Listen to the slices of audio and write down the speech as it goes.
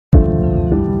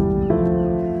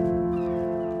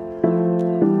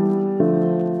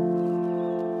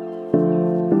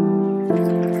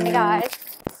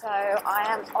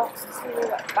off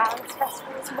to Balance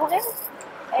Festival this morning.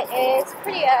 It is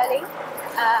pretty early,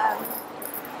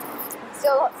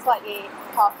 still slightly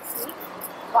half asleep,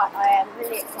 but I am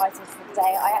really excited for the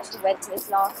day. I actually went to this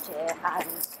last year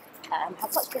and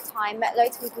had such a good time, met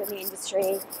loads of people in the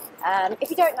industry. If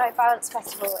you don't know, Balance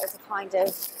Festival is a kind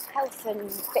of health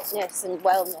and fitness and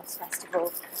wellness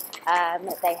festival.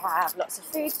 They have lots of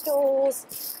food stalls,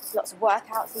 lots of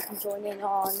workouts you can join in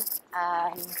on,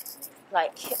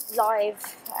 like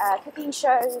live cooking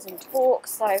shows and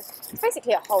talks. So it's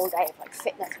basically a whole day of like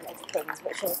fitness related things,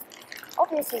 which is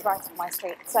obviously right up my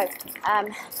street. So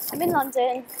I'm in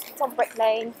London, it's on Brick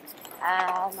Lane,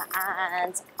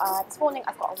 and this morning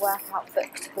I've got a workout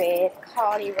booked with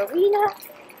Carly Rowena,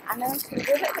 and then I'm just going to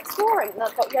do a bit of exploring, and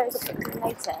I've got yoga booked in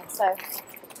later. So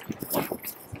yeah,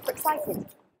 super excited.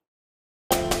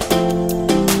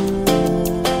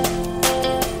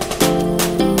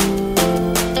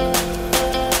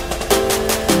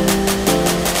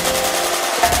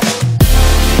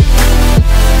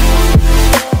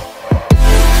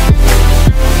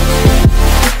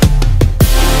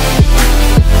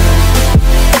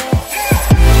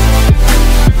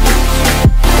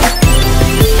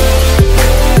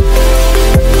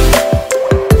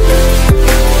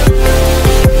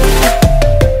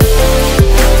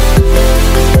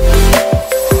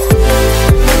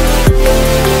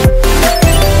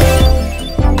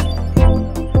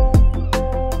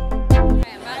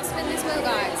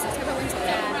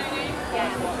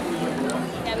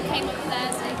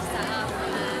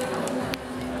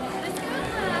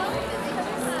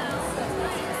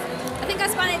 I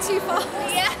spun it too far.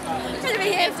 Yeah. We're going to be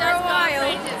here for a while.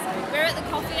 We were at the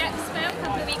Coffee Expo a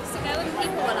couple of weeks ago and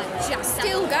people were like just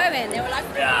still going. They were like,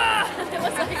 yeah. It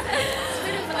was like,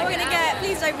 we're going to get,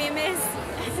 please don't be a miss.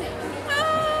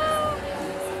 Oh.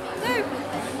 No.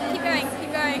 Keep going, keep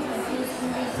going. No.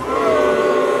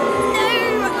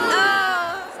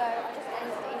 Oh. So I just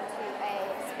entered into a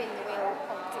spin the wheel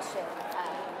competition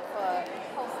for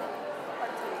pulsing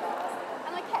protein bars,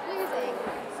 and I kept losing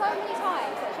so many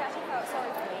times that she actually felt sorry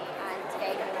for me and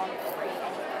gave me one for free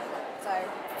anyway. So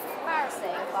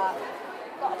embarrassing, but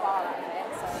got a bar out of it.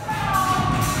 So.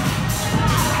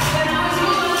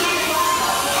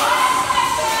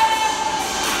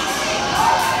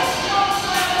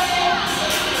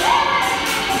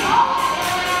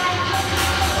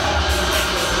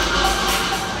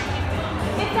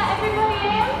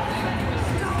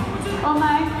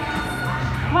 Almost.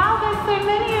 Wow, there's so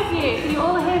many of you. Can you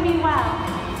all hear me well?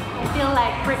 I feel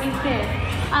like Britney Spears.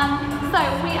 So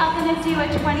we are going to do a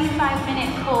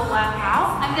 25-minute core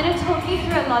workout. I'm going to talk you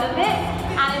through a lot of it,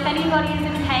 and if anybody is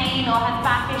in pain or has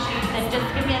back issues, then just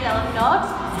give me a little nod.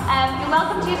 You're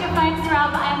welcome to use your phones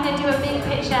throughout, but I'm going to do a big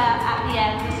picture at the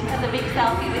end as a big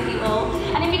selfie with you all.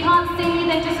 And if you can't see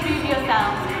me, then just move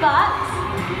yourselves. But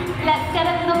let's get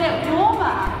a little bit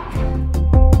warmer.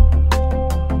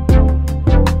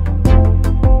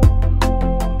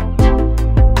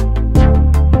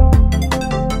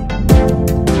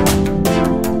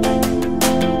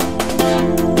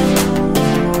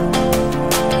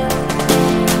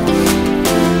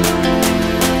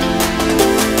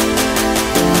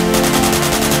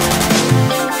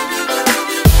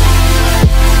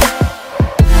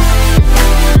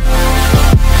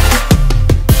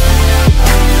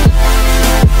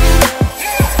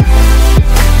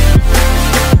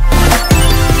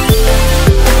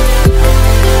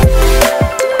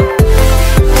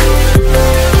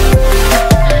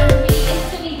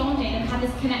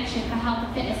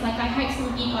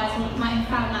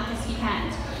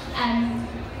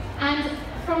 And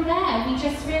from there, we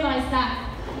just realised that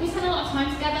we spent a lot of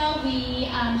time together. We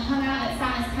hung out at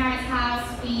Santa's parents'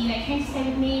 house. They came to stay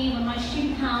with me in my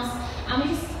student house, and we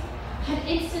just had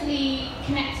instantly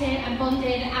connected and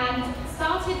bonded and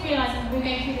started realising that we were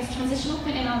going through this transitional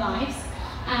point in our lives.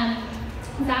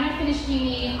 Zana finished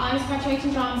uni, I was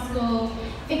graduating drama school,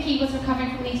 Vicky was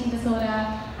recovering from an eating disorder,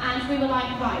 and we were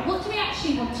like, right, what do we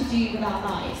actually want to do with our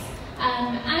lives?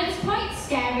 And it was quite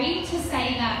scary to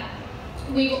say that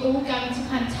we were all going to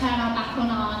kind of turn our back on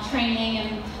our training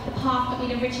and the path that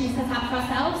we'd originally set out for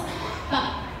ourselves. But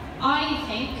I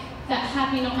think that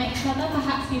had we not met each other,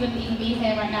 perhaps we wouldn't even be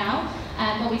here right now.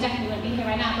 Well, we definitely wouldn't be here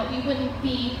right now, but we wouldn't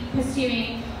be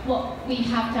pursuing what we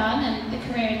have done and the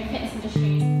career in the fitness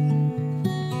industry.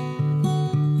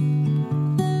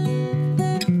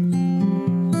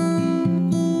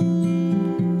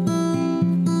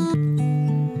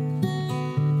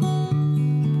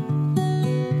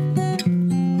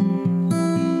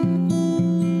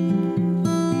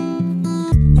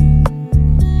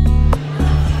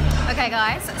 Okay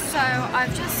guys, so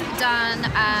I've just done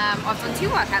I've done 2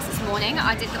 workouts this morning.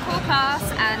 I did the core class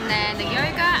and then the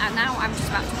yoga, and now I'm just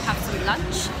about to have some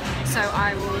lunch. So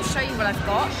I will show you what I've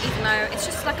got, even though it's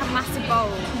just like a massive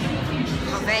bowl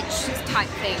of veg type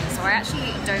thing. So I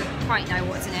actually don't quite know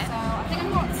what's in it. So I think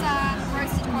I've got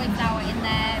roasted cauliflower in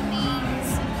there, beans,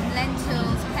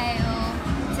 lentils, kale,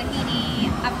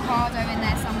 tahini, avocado in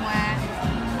there somewhere.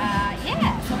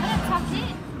 Yeah, so I'm gonna tuck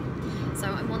in. So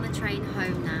I'm on the train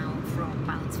home now from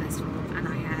Balance Festival, and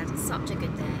I had such a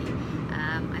good day.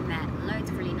 I met loads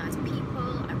of really nice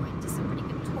people. I went to some really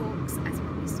good talks, as you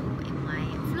probably saw in my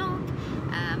vlog.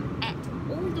 Ate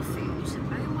all the food.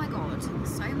 Oh my god,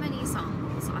 so many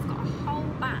samples. I've got a whole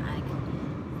bag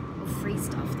of free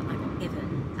stuff that I got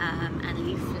given, and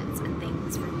leaflets and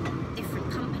things from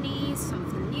different companies. Some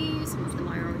of them new, some of them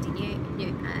I already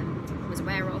was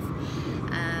aware of.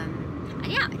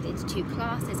 And yeah, I did 2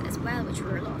 classes as well, which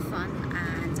were a lot of fun,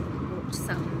 and bought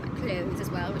some clothes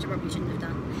as well, which I probably shouldn't have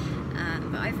done.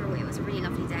 But overall, it was a really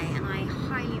lovely day, and I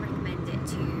highly recommend it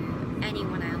to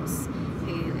anyone else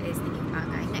who is thinking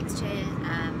about going next year.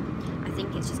 I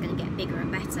think it's just going to get bigger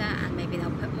and better, and maybe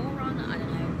they'll put more on, I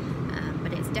don't know.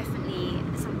 But it's definitely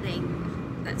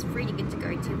something that's really good to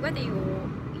go to, whether you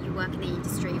work in the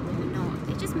industry or not.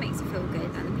 It just makes you feel good,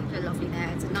 and the people are lovely there.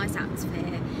 It's a nice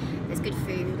atmosphere, there's good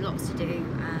food, lots to do.